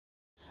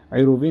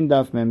Iruvin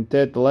Daf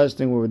Memtet. The last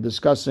thing we were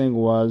discussing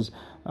was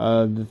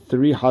the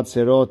three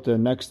Hatzerot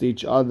next to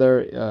each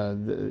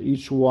other.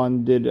 Each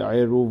one did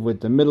Iruv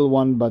with the middle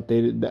one, but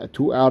the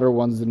two outer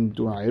ones didn't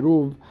do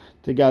Iruv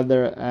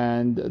together.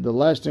 And the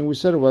last thing we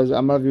said was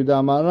Amar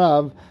Yuda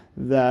Amarav,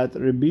 that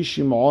Rabbi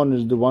Shimon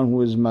is the one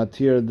who is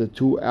matir the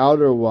two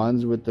outer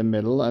ones with the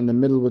middle and the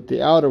middle with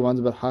the outer ones,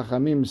 but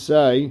Chachamim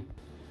say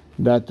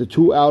that the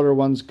two outer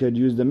ones could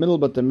use the middle,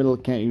 but the middle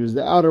can't use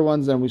the outer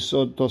ones, and we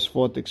saw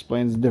Tosfot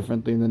explains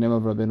differently in the name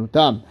of Rabbeinu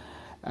Tam.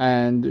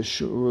 And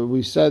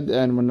we said,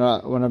 and when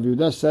Rav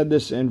Yehuda said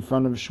this in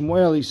front of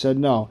Shmuel, he said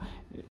no.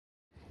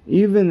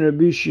 Even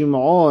Rabbi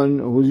Shimon,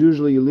 who's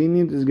usually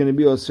lenient, is going to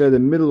be osir the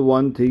middle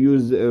one to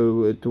use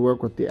to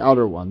work with the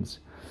outer ones.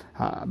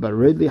 But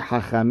really,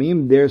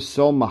 Hachamim, they're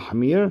so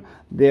mahmir,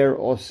 they're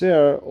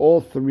osir all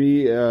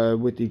three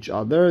with each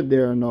other.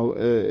 They're no,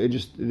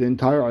 just the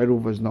entire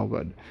Iruv is no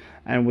good.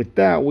 And with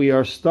that, we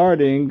are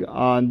starting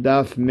on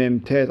Daf Mem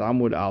Tet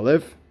Amud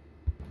Aleph,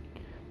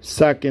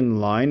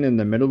 second line in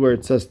the middle where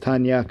it says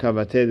Tanya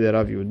Kavate de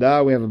Rav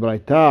Yehuda. We have a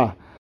Braita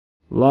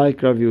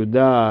like Rav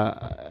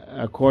Yehuda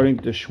according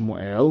to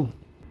Shmuel,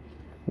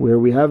 where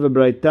we have a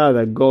Braita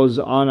that goes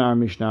on our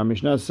Mishnah. Our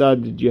Mishnah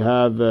said that you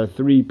have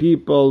three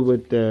people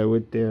with their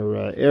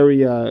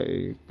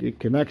area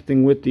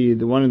connecting with the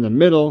one in the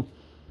middle.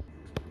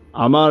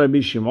 Amar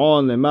Rabbi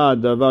Shimon lema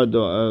davar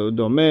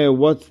domeh.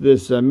 What's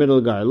this middle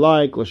guy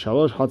like?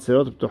 L'shalosh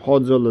hatzerot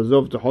p'tuchot zo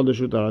lazov p'tuchot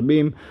l'shut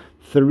harabim.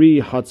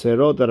 Three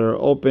hatzerot that are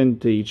open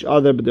to each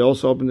other, but they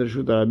also open to the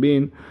Shut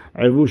Harabim.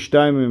 Irvu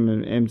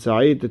shtayim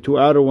emtzait. The two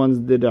outer ones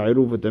did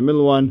Iruv with the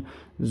middle one.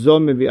 Zo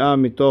mevi'ah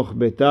mitoch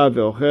beta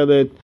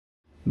ve'ochelet.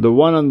 The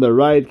one on the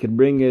right could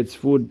bring its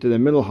food to the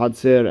middle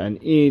hatzer and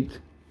eat.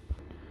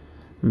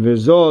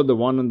 Vezo, the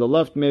one on the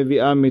left,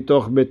 mevi'ah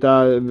mitoch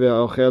beta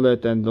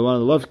ve'ochelet, and the one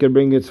on the left could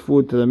bring its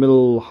food to the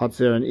middle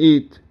hatzer and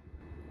eat.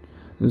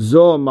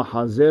 Zo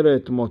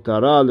mahazeret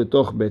motara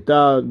letoch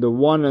beta. The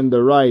one on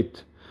the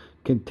right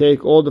can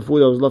take all the food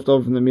that was left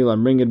over from the meal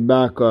and bring it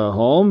back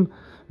home.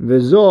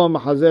 Vezo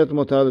mahazeret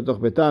motara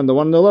letoch beta. And the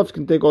one on the left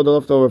can take all the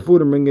leftover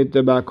food and bring it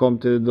back home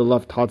to the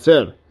left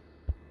hatzer.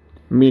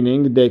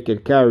 Meaning they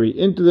could carry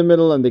into the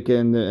middle and they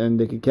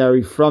can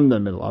carry from the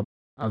middle.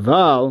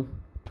 Aval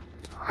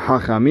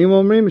Hachamim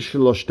omrim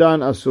shloshtan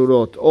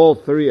asurot. All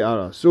three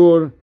are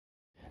asur.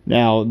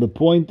 Now the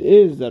point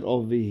is that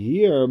over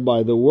here,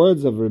 by the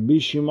words of Rabbi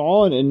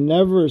Shimon, it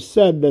never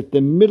said that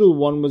the middle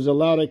one was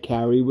allowed to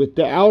carry with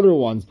the outer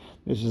ones.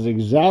 This is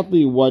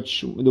exactly what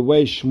the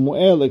way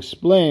Shmuel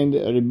explained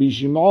Rabbi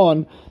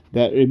Shimon,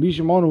 that Rabbi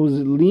Shimon was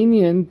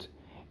lenient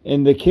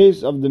in the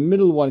case of the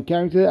middle one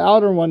carrying to the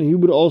outer one, he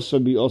would also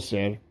be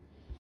osir.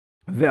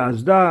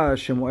 Ve'azda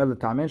Shmuel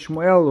Tamen,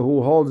 Shmuel,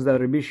 who holds that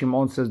Rabbi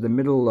Shimon says the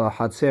middle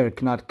hatzer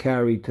cannot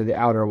carry to the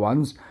outer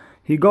ones,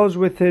 he goes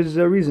with his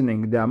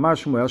reasoning. The Amar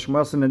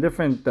Shmuel's in a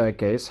different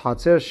case.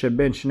 Hatzer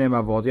sheben shnei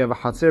mavot. You have a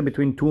hatzer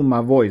between two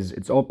mavois.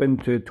 It's open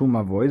to two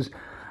mavois.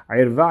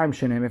 Irva im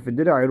shenehem. If it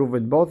did Iruv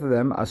with both of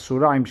them,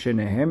 asura im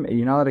shenehem.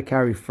 You're not allowed to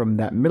carry from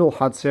that middle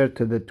hatzer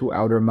to the two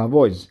outer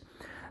mavois.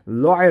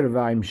 Lo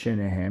irva im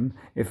shenehem.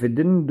 If it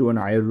didn't do an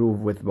Iruv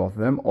with both of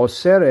them,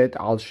 oseret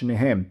al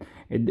shenehem.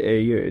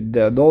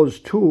 Those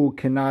two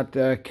cannot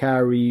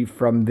carry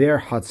from their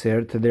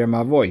hatzer to their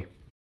mavoi,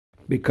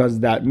 because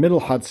that middle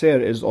hatzer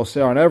is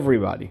osir on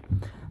everybody.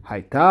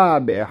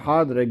 Hayta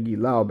be'echad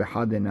regila or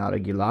be'echad ena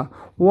regila.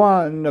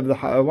 One of the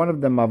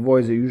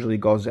mavois it usually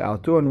goes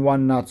out to, and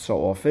one not so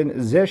often.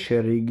 Zeh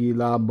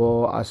sheregila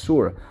bo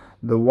asur.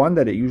 The one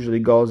that it usually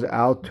goes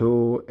out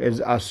to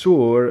is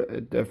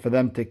asur for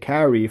them to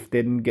carry if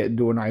they didn't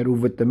do an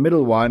iruv with the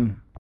middle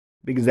one,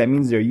 because that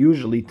means they're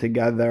usually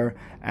together,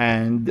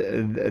 and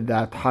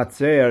that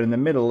hatzer in the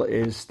middle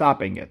is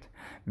stopping it.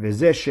 They're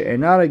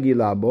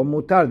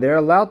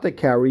allowed to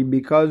carry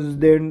because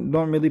they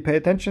don't really pay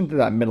attention to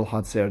that middle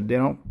hatzer. They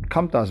don't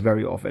come to us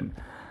very often.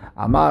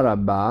 Amar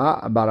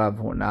Rabba Barav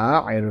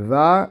Huna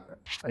Irva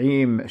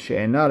im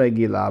she'ena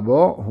regila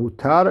bo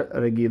hutar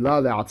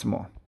regila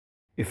le'atzmo.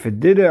 If it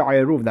did a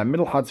iruv, that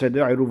middle hatzer did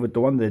a iruv with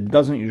the one that it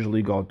doesn't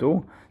usually go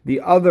to,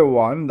 the other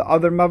one, the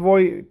other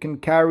mavoi, can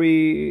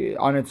carry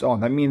on its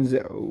own. That means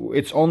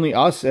it's only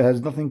us. It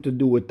has nothing to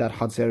do with that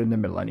hatzer in the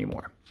middle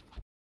anymore.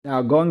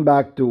 Now, going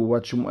back to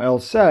what Shmuel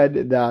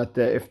said, that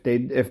if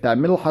that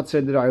middle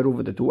hatzer did iruv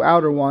with the two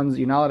outer ones,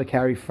 you're not allowed to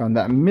carry from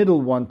that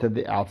middle one to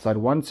the outside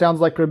one. Sounds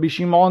like Rabbi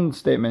Shimon's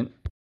statement.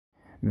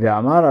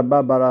 Ve'amar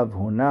Rabba Barav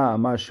Huna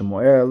Amar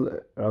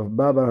Shmuel.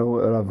 Rav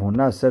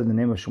Huna said in the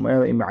name of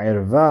Shmuel, Im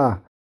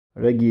irva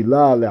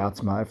regila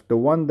le'atzma. If the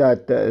one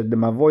that the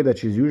mavoi that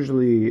she's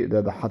usually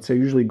the hatzer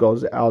usually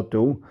goes out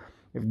to,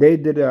 if they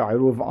did a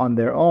iruv on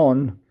their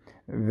own,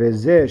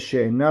 ve'zeh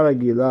she'ena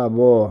regila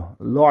bo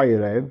lo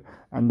irev.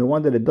 And the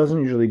one that it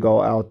doesn't usually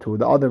go out to,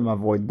 the other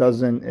mavoi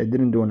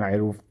didn't do an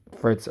iruv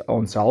for its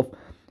own self.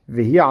 And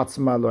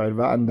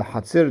the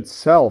hatzir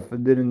itself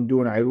didn't do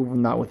an iruv,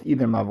 not with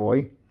either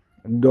mavoi.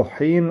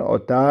 Dohin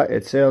ota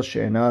etzel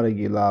she'ena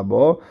regila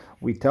bo.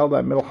 We tell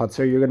that middle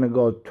Hatzir you're going to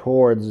go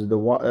towards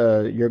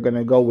you're going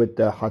to go with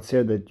the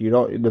Hatzir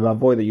the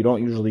Mavoy that you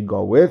don't usually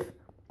go with.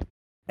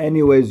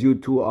 Anyways, you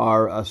two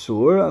are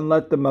Asur, and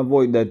let the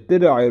Mavoy that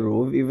did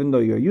Iruv, even though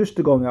you're used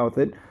to going out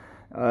with it,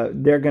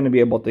 they're going to be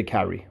able to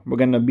carry. We're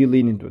going to be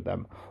lenient with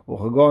them.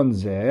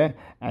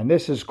 And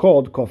this is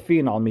called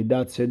Kofin al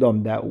Midat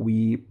Sedom, that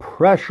we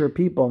pressure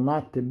people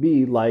not to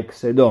be like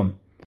Sedom.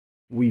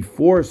 We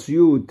force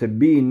you to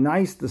be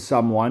nice to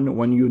someone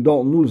when you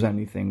don't lose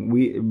anything.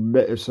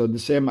 So the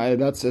same,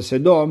 that's a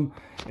Sedom.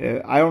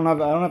 I don't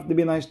have to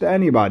be nice to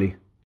anybody.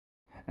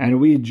 And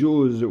we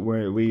Jews,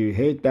 we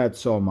hate that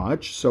so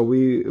much, so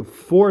we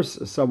force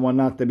someone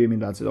not to be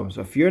Midat Sedom.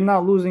 So if you're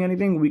not losing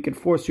anything, we could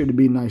force you to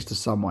be nice to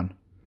someone.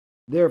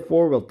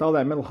 Therefore, we'll tell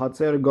that middle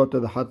Hatzir, go to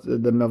the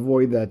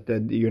Mavoy that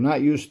you're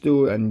not used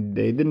to, and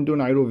they didn't do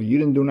Nairuv, you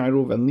didn't do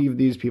Nairuv, and leave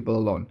these people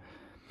alone.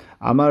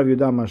 Amar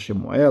Yehuda Amar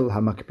Shemuel,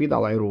 Hamakpid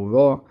al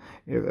Iruvo.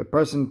 If a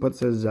person puts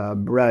his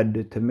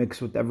bread to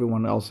mix with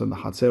everyone else in the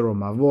Hatzir or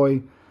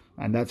Mavoy,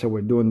 and that's how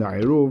we're doing the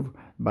Iruv,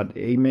 but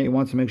he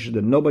wants to make sure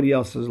that nobody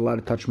else is allowed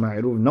to touch my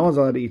Iruv, no one's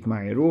allowed to eat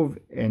my Iruv,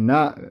 and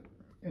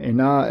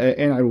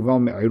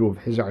Iruv.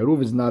 His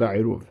Iruv is not a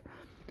Iruv.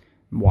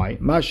 Why?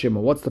 Mashima,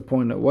 what's the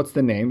point? What's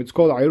the name? It's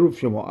called Iruv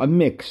Shemo, a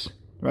mix,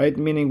 right?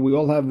 Meaning we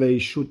all have a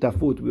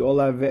shutafut, we all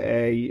have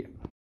a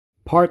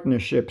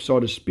partnership, so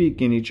to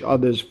speak, in each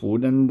other's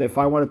food. And if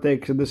I want to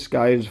take this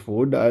guy's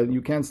food,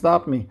 you can't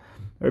stop me.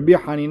 Rabbi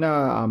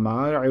Hanina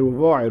Amar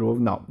Iruvo Iruv.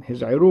 No,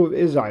 his Iruv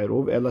is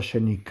Iruv Ela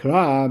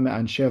Shenikra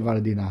Anshe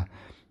Vardina.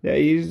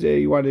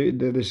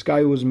 This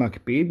guy who was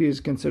Makpid is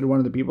considered one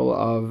of the people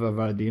of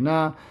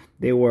Vardina.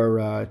 They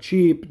were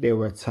cheap, they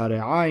were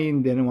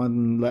tzare'ain, they didn't want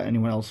to let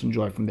anyone else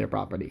enjoy from their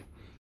property.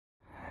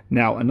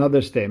 Now,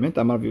 another statement,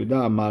 Amar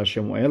Yehuda Amar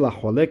Shemuel,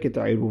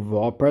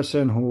 a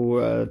person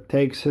who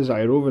takes his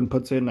Iruv and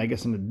puts it in, I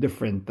guess, in a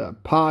different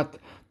pot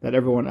that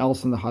everyone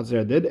else in the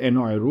Hatzir did. And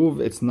no Iruv,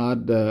 it's not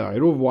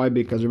Iruv. Why?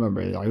 Because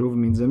remember, Iruv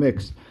means a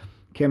mix.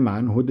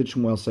 Keman, who did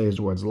Shmuel say his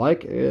words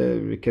like?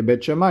 Kebet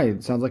Shemai.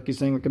 It sounds like he's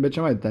saying like Kebet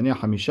Shemai. Tanya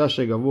Hamisha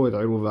Shegavu et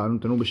Iruv V'Arum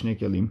Tanu B'Shnei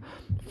Kelim.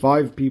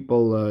 5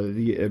 people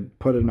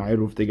put an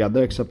Iruv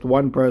together, except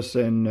one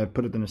person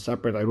put it in a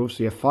separate Iruv.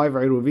 So you have 5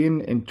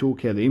 Iruvin in 2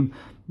 Kelim.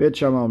 Bet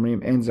Shammai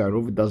Omrim En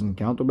Zairuv, it doesn't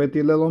count. Bet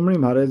Hillel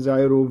Omrim Hare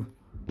Zairuv.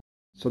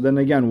 So then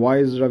again, why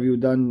is Rav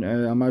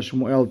Yehuda Amar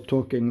Shmuel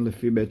talking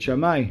Lefi Bet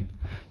Shammai?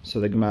 So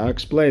the Gemara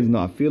explains,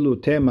 no,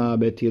 afilu tema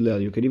Bet Hillel.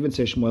 You could even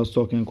say Shmuel's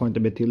talking according to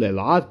Bet Hillel.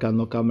 Ad kan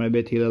lo kamar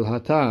Bet Hillel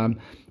hatam.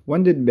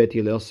 When did Bet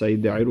Hillel say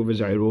the Iruv is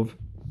Iruv?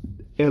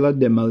 Ela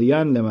de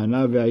malyan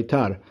lemana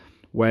ve'aitar.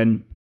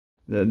 When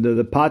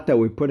the pot that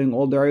we're putting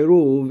all the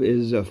Iruv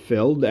is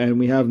filled and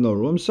we have no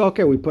room. So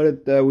okay, we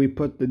put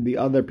the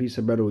other piece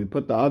of bread, we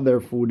put the other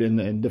food in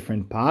a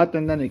different pot,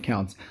 and then it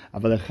counts.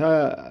 Like when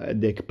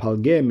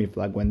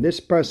this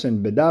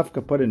person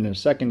bedavka put it in a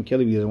second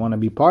kili, he doesn't want to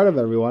be part of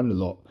everyone,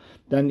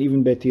 then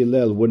even Bet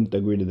Hillel wouldn't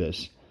agree to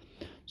this.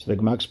 So the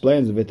Gemara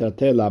explains, so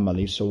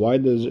why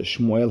does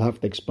Shmuel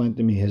have to explain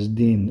to me his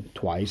din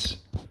twice?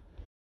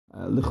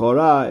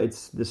 L'chora,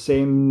 it's the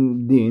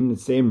same din, the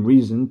same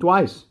reason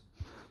twice.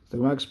 The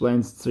Gemara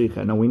explains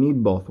tzricha. Now we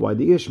need both. Why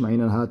the ishmain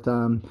and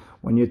hatam?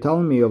 When you're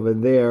telling me over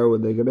there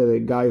with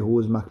the guy who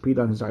is makpid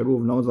on his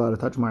iruv, no one's allowed to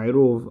touch my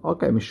iruv.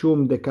 Okay,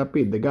 mishum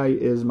dekapid. The guy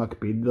is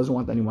makpid, doesn't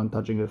want anyone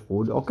touching his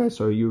food. Okay,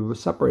 so you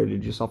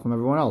separated yourself from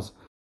everyone else.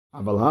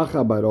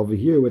 Aval but over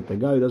here with the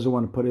guy who doesn't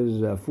want to put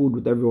his food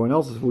with everyone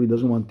else's food, he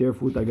doesn't want their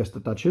food, I guess, to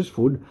touch his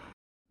food.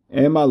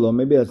 Emalo,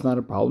 maybe that's not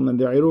a problem, and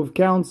their iruv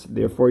counts.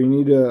 Therefore, you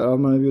need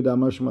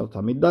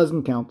it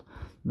doesn't count.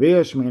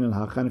 If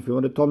you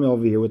would have told me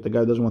over here with the guy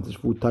who doesn't want his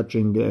food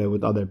touching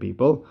with other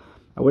people,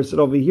 I would have said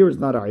over here it's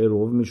not a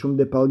iruv, mishum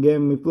de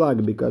palgem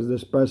miflag, because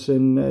this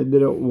person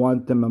didn't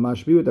want to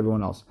mamash be with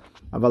everyone else.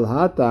 Aval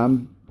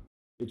hatam,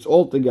 it's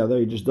all together,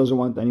 he just doesn't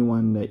want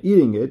anyone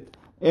eating it.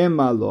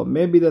 Emalo,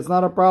 maybe that's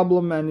not a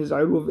problem, and his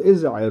iruv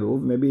is a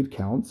iruv, maybe it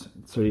counts.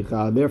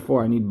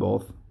 Therefore I need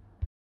both.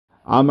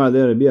 Amar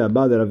de Rabbi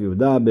Abba de Rav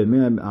Yehuda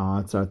b'mei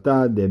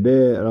atzarta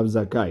debe Rav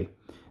Zakai.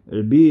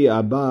 Rabbi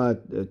Abba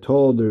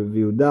told Rav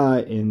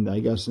Yehuda in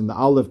the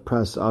olive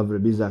press of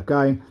Rabbi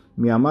Zakai,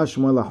 Miyamar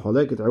Shmuel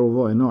acholek et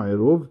iruvo eno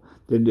iruv.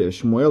 Did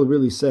Shmuel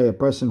really say a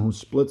person who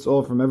splits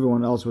off from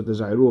everyone else with his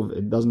iruv,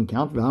 it doesn't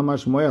count? V'hamar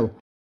Shmuel.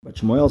 But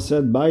Shmuel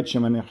said, Bait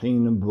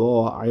shemanechin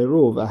bo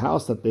iruv, a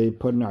house that they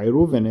put an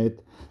iruv in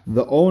it,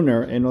 the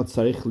owner enot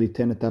tzarich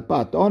liten et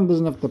hapat. The owner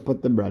doesn't have to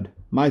put the bread.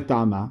 My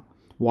tama.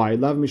 Why?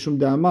 Lav mishum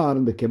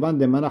de'amar, the kevan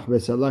de'manach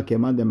besala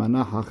kevan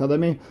de'manach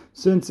hachadami.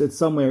 Since it's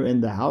somewhere in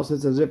the house,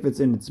 it's as if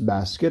it's in its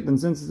basket, and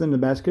since it's in the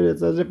basket,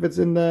 it's as if it's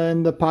in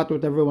the pot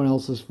with everyone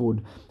else's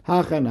food.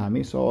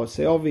 Hachanami. So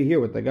say over here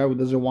with the guy who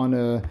doesn't want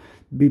to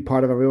be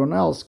part of everyone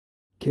else.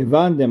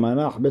 Kevan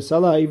de'manach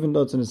besala, even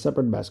though it's in a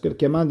separate basket,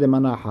 kevan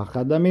de'manach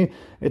hachadami.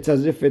 It's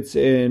as if it's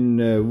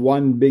in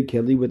one big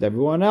keli with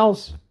everyone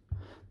else.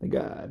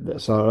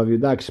 So Rav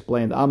Yehuda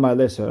explained. Amar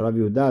le. So Rav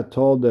Yehuda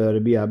told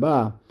Rabbi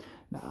Abba,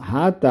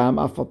 Hatam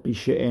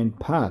afapishe en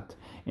pat.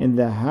 In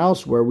the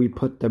house where we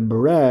put the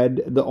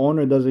bread, the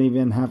owner doesn't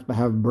even have to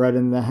have bread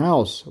in the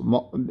house,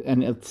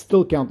 and it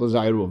still counts as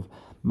Eruv.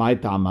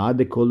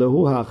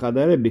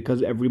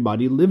 Because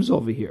everybody lives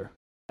over here.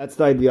 That's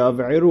the idea of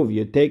Eruv.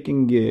 You're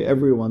taking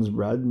everyone's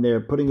bread and they're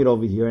putting it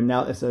over here, and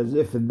now it's as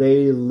if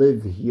they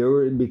live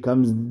here, it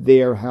becomes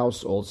their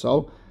house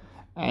also.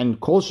 And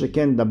Kol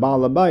Sheken, the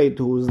Baal Habayit,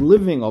 who's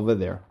living over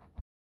there.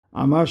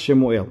 Amar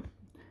Shemuel.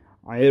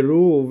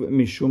 Eruv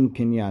mishum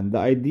kinyan. The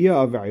idea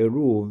of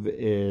Eruv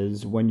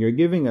is when you're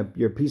giving up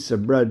your piece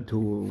of bread to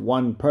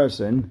one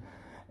person,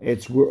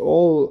 we're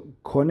all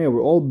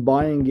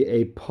buying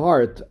a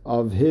part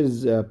of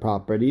his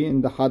property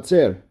in the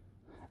Hatzer,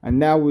 and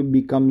now it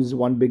becomes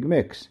one big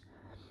mix.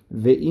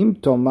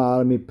 Ve'im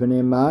tomar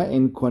mipnei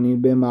ma'in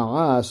konin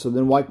b'ma'a. So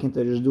then why can't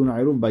I just do an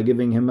Eruv by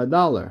giving him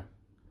 $1?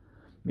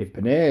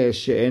 Mipnei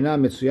she'ena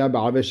mitzuya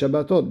b'arvei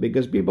Shabbatot,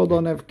 because people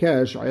don't have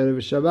cash Erev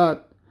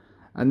Shabbat.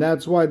 And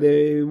that's why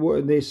they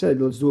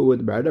said, let's do it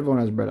with bread. Everyone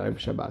has bread Erev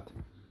Shabbat.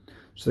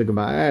 So the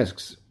Gemara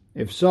asks,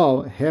 if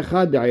so, if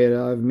a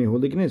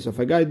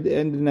guy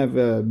didn't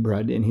have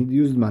bread and he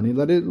used money,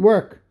 let it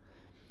work.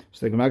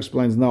 So the Gemara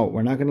explains, no,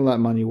 we're not going to let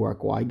money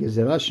work. Why? Because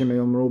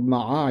we're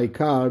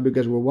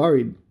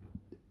worried.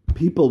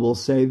 People will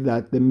say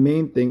that the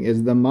main thing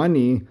is the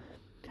money,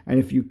 and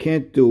if you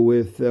can't do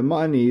with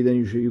money, then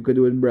you could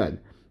do with bread.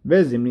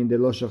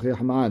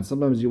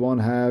 Sometimes you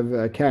won't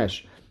have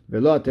cash.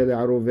 And you're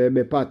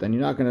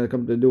not going to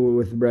come to do it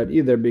with bread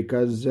either,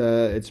 because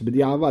it's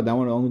b'di'avad. I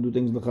want to only do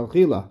things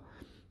l'chalchila.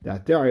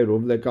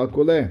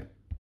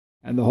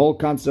 And the whole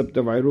concept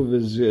of Eruv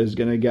is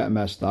going to get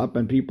messed up,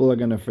 and people are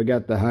going to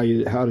forget how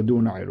to do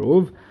an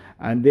Eruv,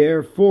 and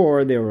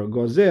therefore they were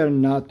gozer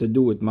not to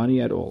do with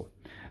money at all.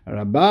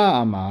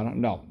 Rabbah Amar,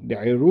 no, the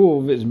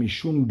Eruv is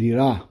mishum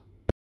dira.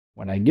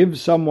 When I give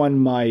someone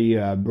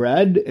my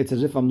bread, it's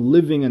as if I'm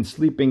living and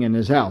sleeping in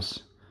his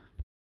house.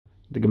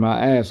 The Gemara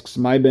asks,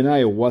 "My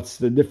benayu, what's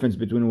the difference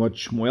between what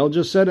Shmuel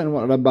just said and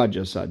what Rabbah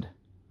just said?"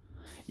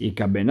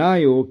 Ika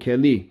benayu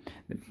keli.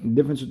 The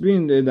difference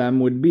between them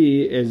would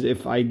be is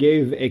if I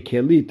gave a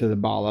keli to the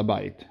Baal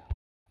Habayit.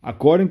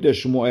 According to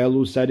Shmuel,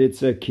 who said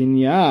it's a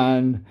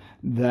kinyan,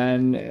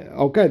 then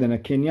a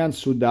kinyan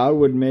sudar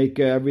would make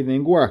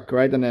everything work,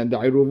 right? And the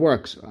Eruv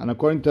works. And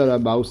according to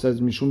Rabbah, who says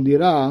mishum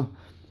dira,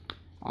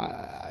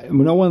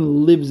 no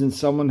one lives in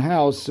someone's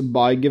house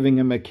by giving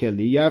him a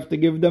keli. You have to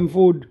give them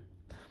food.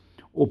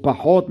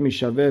 Upahot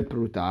mishaveh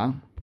pruta.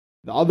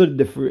 The other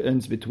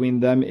difference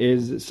between them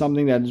is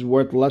something that is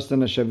worth less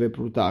than a shaveh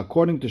pruta.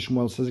 According to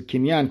Shmuel, it says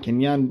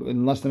kinyan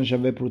in less than a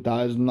shaveh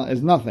pruta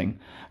is nothing.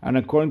 And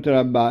according to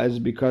Rabbah, is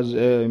because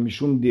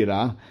mishum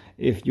dira,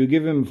 if you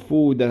give him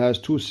food that has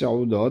 2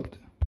 seudot,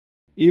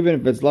 even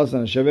if it's less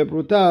than a shaveh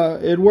pruta,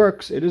 it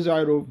works. It is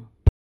Eruv.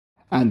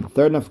 And the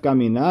third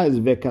nafkamina is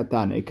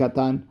vekatan, a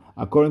katan.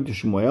 According to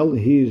Shmuel,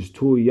 he is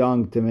too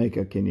young to make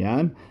a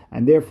kinyan,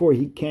 and therefore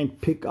he can't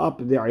pick up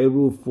the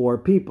Eruv for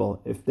people.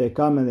 If they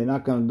come and they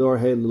knock on the door,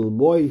 hey little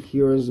boy,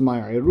 here is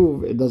my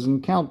Eruv, it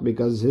doesn't count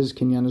because his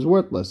kinyan is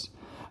worthless.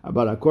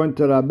 But according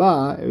to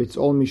Rabbah, it's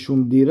all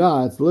mishum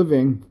dira, it's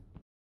living.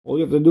 All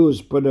you have to do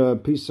is put a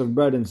piece of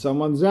bread in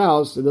someone's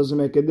house. It doesn't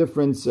make a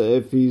difference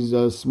if he's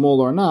small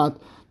or not.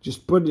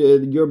 Just put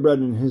your bread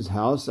in his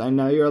house, and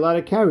now you're allowed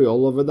to carry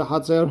all over the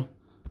Hatzer.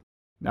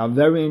 Now,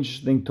 very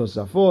interesting,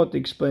 Tosafot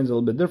explains a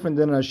little bit different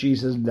than Rashi.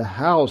 Says the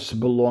house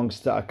belongs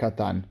to a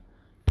katan.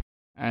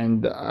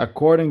 And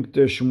according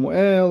to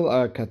Shmuel,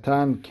 a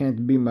katan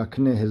can't be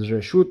makneh his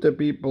reshut to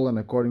people. And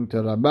according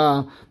to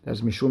Rabbah, that's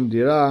mishum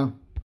dira.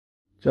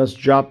 Just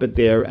drop it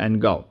there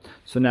and go.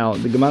 So now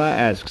the Gemara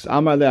asks,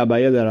 Amar le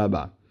Abaye le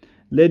Rabbah.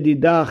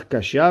 Ledidach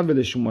kasha v'le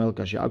Shmuel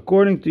kasha.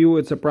 According to you,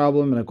 it's a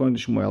problem, and according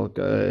to Shmuel,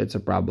 it's a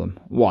problem.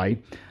 Why?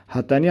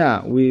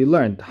 Hatanya, we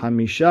learned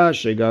Hamisha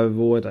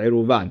shegavu et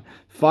Eruvan.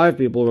 5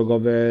 people will go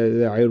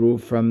the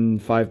Eruv from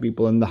 5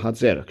 people in the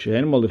Hatzer.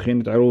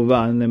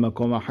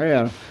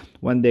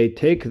 When they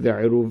take the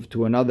Eruv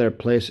to another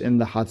place in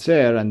the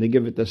Hatzer and they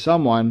give it to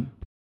someone,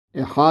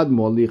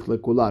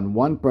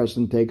 one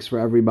person takes for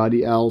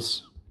everybody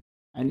else.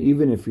 And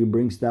even if he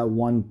brings that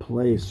one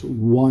place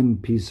 1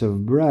 piece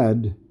of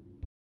bread,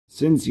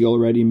 since he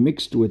already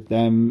mixed with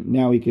them,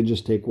 now he can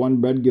just take 1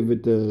 bread, give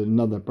it to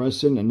another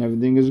person, and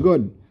everything is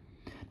good.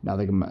 Now,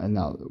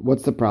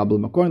 what's the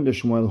problem? According to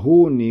Shmuel,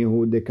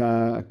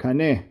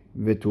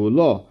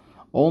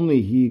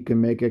 only he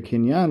can make a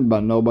kinyan,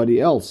 but nobody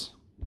else.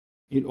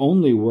 It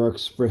only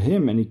works for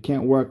him, and he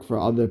can't work for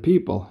other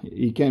people.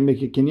 He can't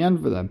make a kinyan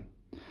for them.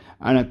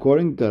 And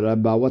according to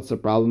Rabbah, what's the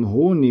problem?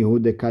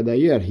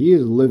 He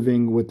is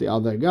living with the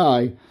other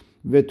guy,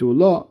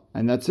 vetulo,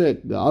 and that's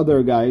it. The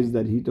other guys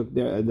that he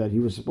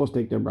was supposed to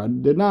take their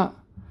bread did not.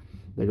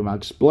 The Gemara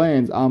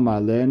explains,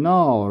 Amar le,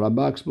 no.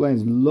 Rabbah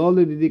explains, Lo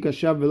lididi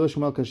kasha v'lo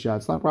Shmuel kasha.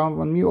 It's not a problem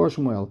on me or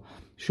Shmuel.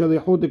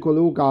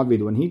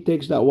 When he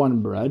takes that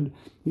 1 bread,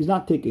 he's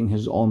not taking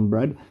his own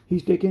bread.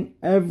 He's taking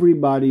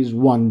everybody's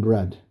 1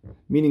 bread.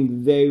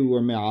 Meaning they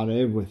were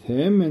me'arev with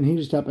him, and he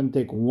just happened to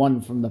take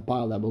 1 from the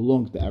pile that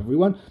belongs to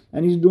everyone,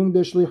 and he's doing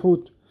the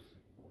shlichut.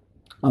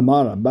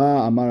 Amar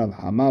Rabba, Amar Rav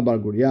Hama Bar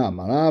Guria,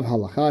 Amarav,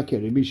 Halacha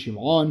ke Rabbi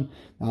Shimon.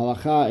 The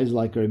halacha is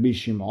like Rabbi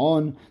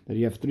Shimon, that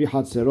you have 3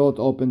 hatzerot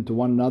open to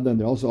one another, and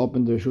they're also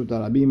open to Reshut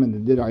Arabim, and they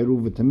did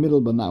Iruv with the middle,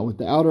 but not with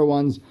the outer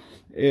ones.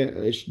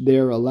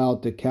 They're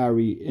allowed to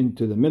carry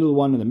into the middle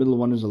one, and the middle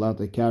one is allowed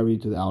to carry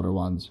to the outer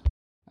ones.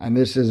 And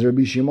this is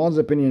Rabbi Shimon's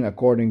opinion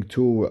according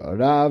to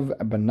Rav,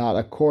 but not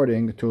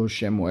according to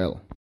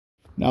Shemuel.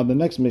 Now the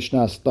next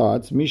Mishnah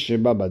starts,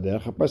 Mishba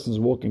Baderech, a person is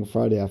walking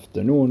Friday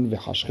afternoon,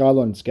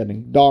 V'hashchalo, and it's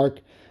getting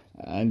dark,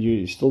 and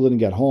you still didn't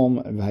get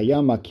home,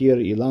 V'haya makir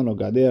ilano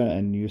gader,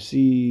 and you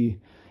see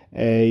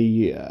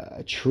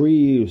a tree,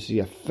 you see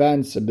a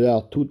fence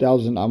about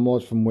 2,000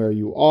 amot from where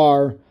you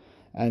are,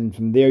 and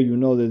from there you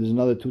know that there's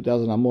another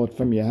 2,000 amot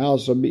from your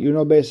house, so you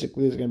know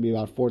basically it's going to be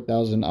about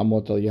 4,000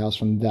 amot to your house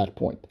from that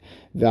point.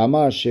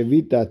 V'amar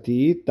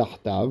shevitati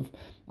tahtav,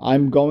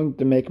 I'm going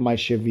to make my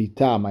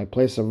shevita, my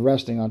place of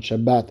resting on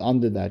Shabbat,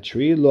 under that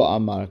tree. Lo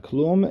amar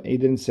klum. He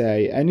didn't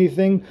say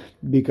anything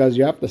because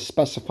you have to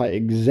specify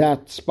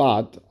exact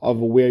spot of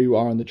where you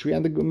are on the tree.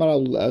 And the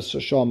Gemara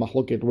show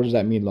machloket. What does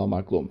that mean? Lo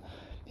amar klum.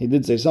 He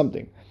did say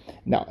something.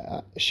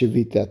 Now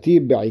shevitati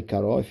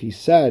be'ikaro. If he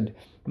said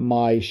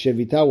my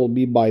shevita will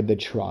be by the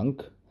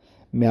trunk,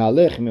 he's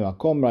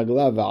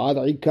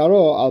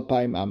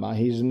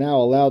now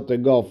allowed to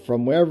go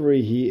from wherever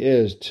he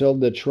is till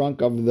the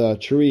trunk of the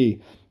tree,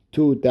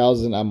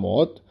 2,000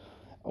 amot,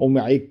 and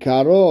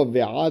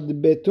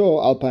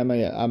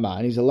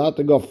he's allowed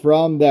to go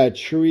from that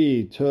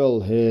tree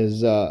till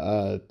his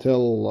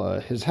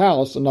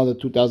house another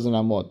 2,000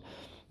 amot.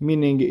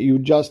 Meaning you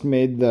just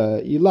made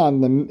the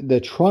ilan, the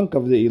trunk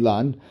of the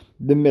ilan,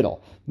 the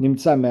middle. We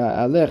understand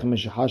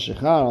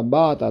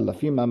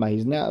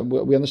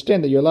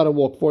that you're allowed to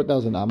walk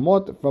 4,000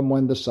 amot from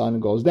when the sun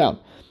goes down.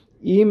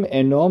 Im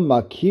eno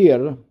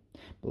makir,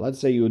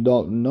 let's say you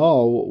don't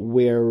know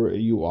where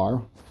you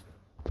are,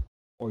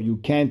 or you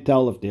can't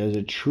tell if there's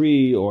a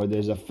tree or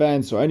there's a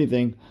fence or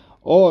anything,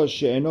 or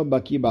she'eno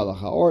baki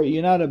b'halacha, or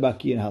you're not a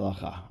baki in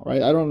halacha,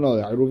 right? I don't know.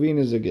 Iruvin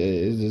is a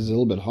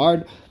little bit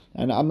hard,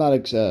 and I'm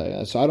not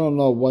so I don't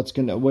know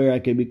where I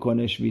can be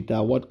koneh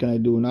shvita, what can I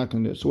do, not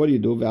can do. So what do you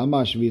do?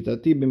 Ve'amar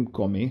shvitati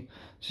bimkomi.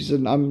 She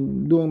said,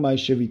 I'm doing my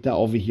shevita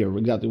over here,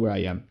 exactly where I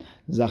am.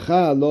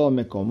 Zacha lo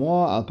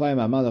mekomo alpayim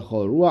amah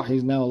lechol ruach.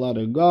 He's now allowed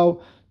to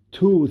go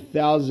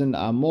 2,000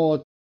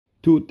 amot.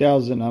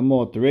 2,000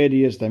 amot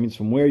radius, that means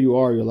from where you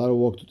are, you're allowed to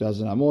walk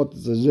 2,000 amot.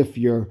 It's as if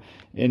you're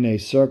in a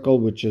circle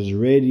which is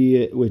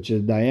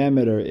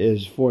diameter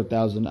is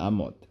 4,000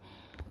 amot,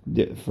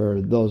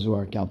 for those who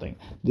are counting.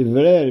 So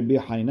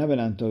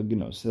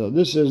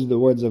this is the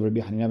words of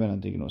Rabbi Hanina ben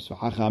Antigonus.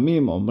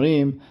 Hachamim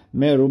omrim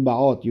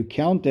merubaot, you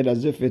count it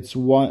as if it's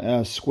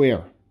one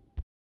square.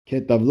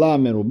 Ketavla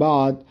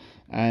merubaat,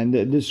 and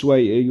this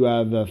way you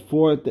have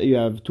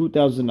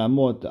 2,000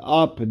 amot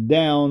up,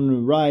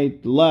 down,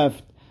 right,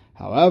 left.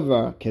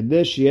 However, but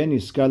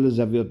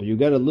you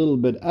get a little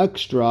bit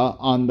extra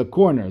on the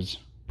corners.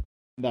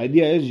 The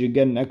idea is you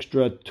get an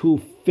extra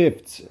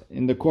 2/5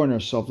 in the corner.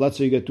 So if let's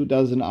say you get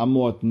 2,000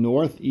 amot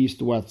north,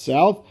 east, west,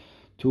 south,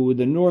 to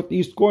the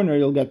northeast corner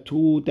you'll get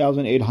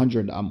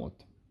 2,800 amot.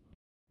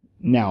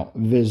 Now,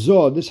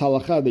 vezo, this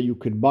halakha that you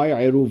could buy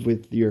iruv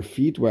with your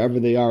feet wherever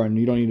they are and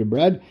you don't need a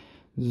bread,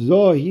 this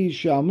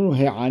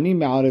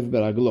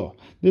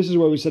is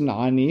where we said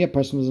ani, a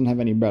person doesn't have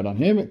any bread on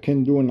him,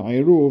 can do an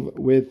iruv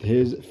with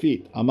his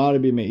feet. Amar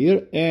Rabbi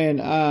Meir,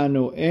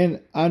 anu en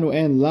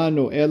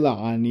lanu ela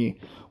ani.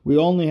 We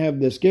only have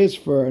this case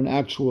for an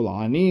actual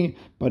ani,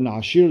 but an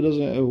ashir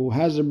who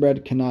has a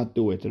bread cannot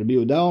do it. Rabbi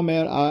Yehuda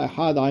Omer,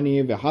 had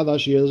ani v'had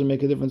ashir, doesn't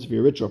make a difference if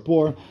you're rich or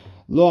poor.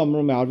 Lo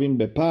amru me'arvin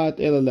bepat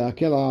ela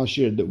le'akel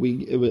ha'ashir.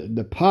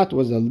 The pat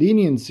was a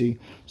leniency,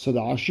 so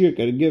the ashir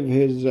could give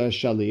his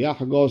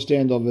shaliach, go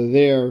stand over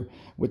there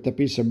with the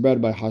piece of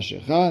bread by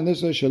hashicha, and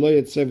this is shelo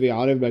yetzeh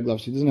v'yarev b'raglav.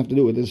 So he doesn't have to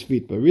do it with his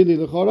feet, but really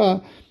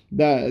l'chora,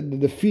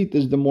 the feet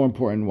is the more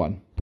important one.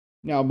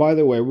 Now, by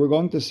the way, we're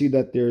going to see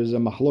that there's a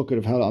mahloket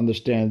of how to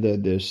understand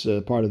this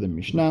part of the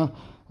Mishnah.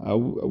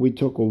 We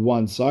took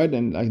one side,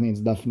 and I think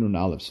it's Daf Nun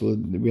Aleph, so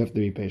we have to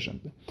be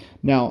patient.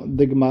 Now,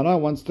 the Gemara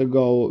wants to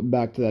go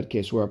back to that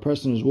case where a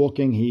person is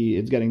walking,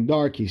 it's getting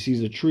dark, he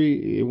sees a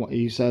tree,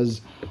 he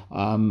says,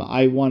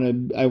 I want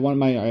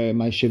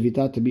my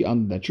shevita to be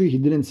under that tree. He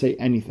didn't say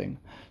anything.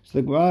 So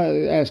the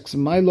Gemara asks,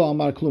 "My lo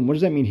amar klum." What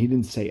does that mean? He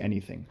didn't say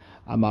anything.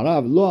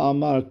 Amarav lo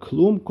amar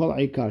klum kol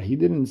ikar. He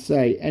didn't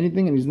say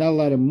anything, and he's not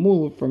allowed to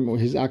move from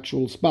his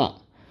actual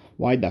spot.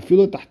 Why? He can't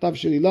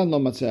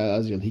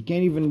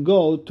even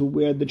go to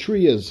where the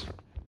tree is,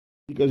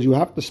 because you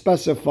have to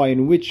specify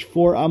in which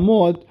 4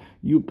 amot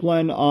you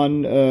plan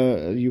on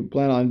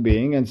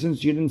being. And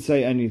since you didn't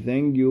say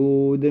anything,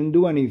 you didn't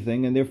do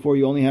anything, and therefore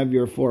you only have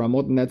your 4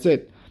 amot, and that's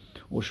it.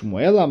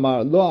 Ushmuel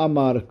amar lo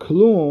amar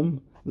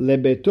klum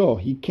lebeto.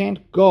 He can't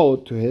go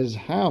to his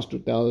house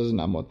 2,000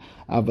 amot.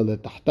 But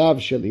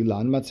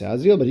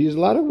he's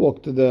allowed to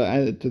walk to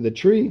the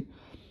tree.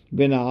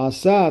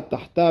 v'na'asa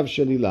tahtav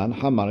shelilan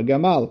hamar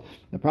gamal.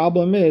 The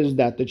problem is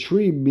that the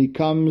tree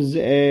becomes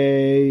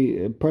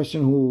a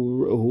person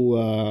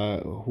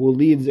who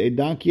leads a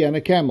donkey and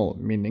a camel,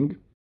 meaning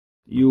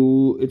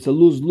it's a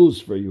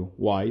lose-lose for you.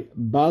 Why?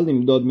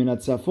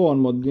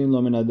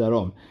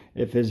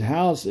 If his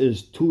house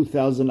is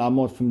 2,000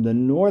 amot from the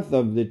north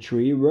of the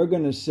tree, we're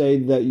going to say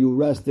that you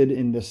rested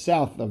in the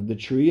south of the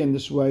tree, and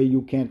this way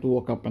you can't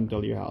walk up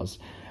until your house.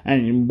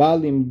 And in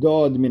balim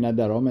dod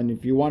minadarom, and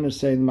if you want to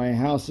say my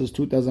house is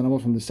 2,000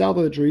 amot from the south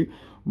of the tree,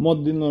 we're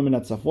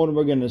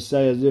going to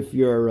say as if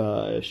your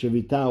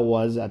shevita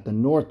was at the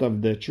north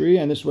of the tree,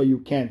 and this way you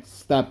can't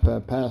step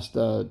past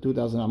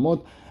 2,000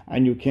 amot,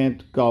 and you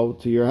can't go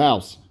to your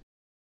house.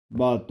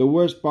 But the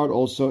worst part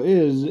also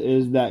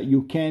is that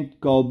you can't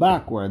go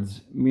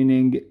backwards,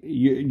 meaning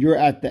you're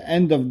at the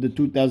end of the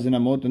 2,000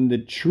 amot, and the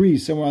tree,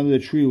 somewhere under the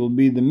tree, will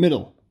be the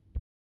middle.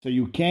 So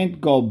you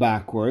can't go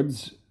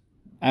backwards,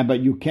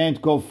 but you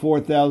can't go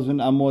 4,000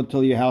 amot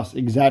till your house,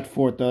 exact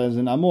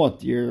 4,000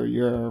 amot.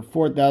 Your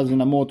 4,000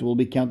 amot will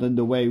be counted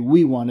the way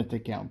we want it to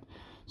count.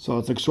 So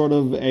it's like sort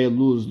of a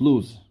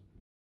lose-lose.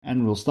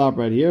 And we'll stop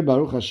right here.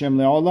 Baruch Hashem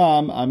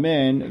le'olam.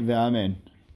 Amen ve'amen.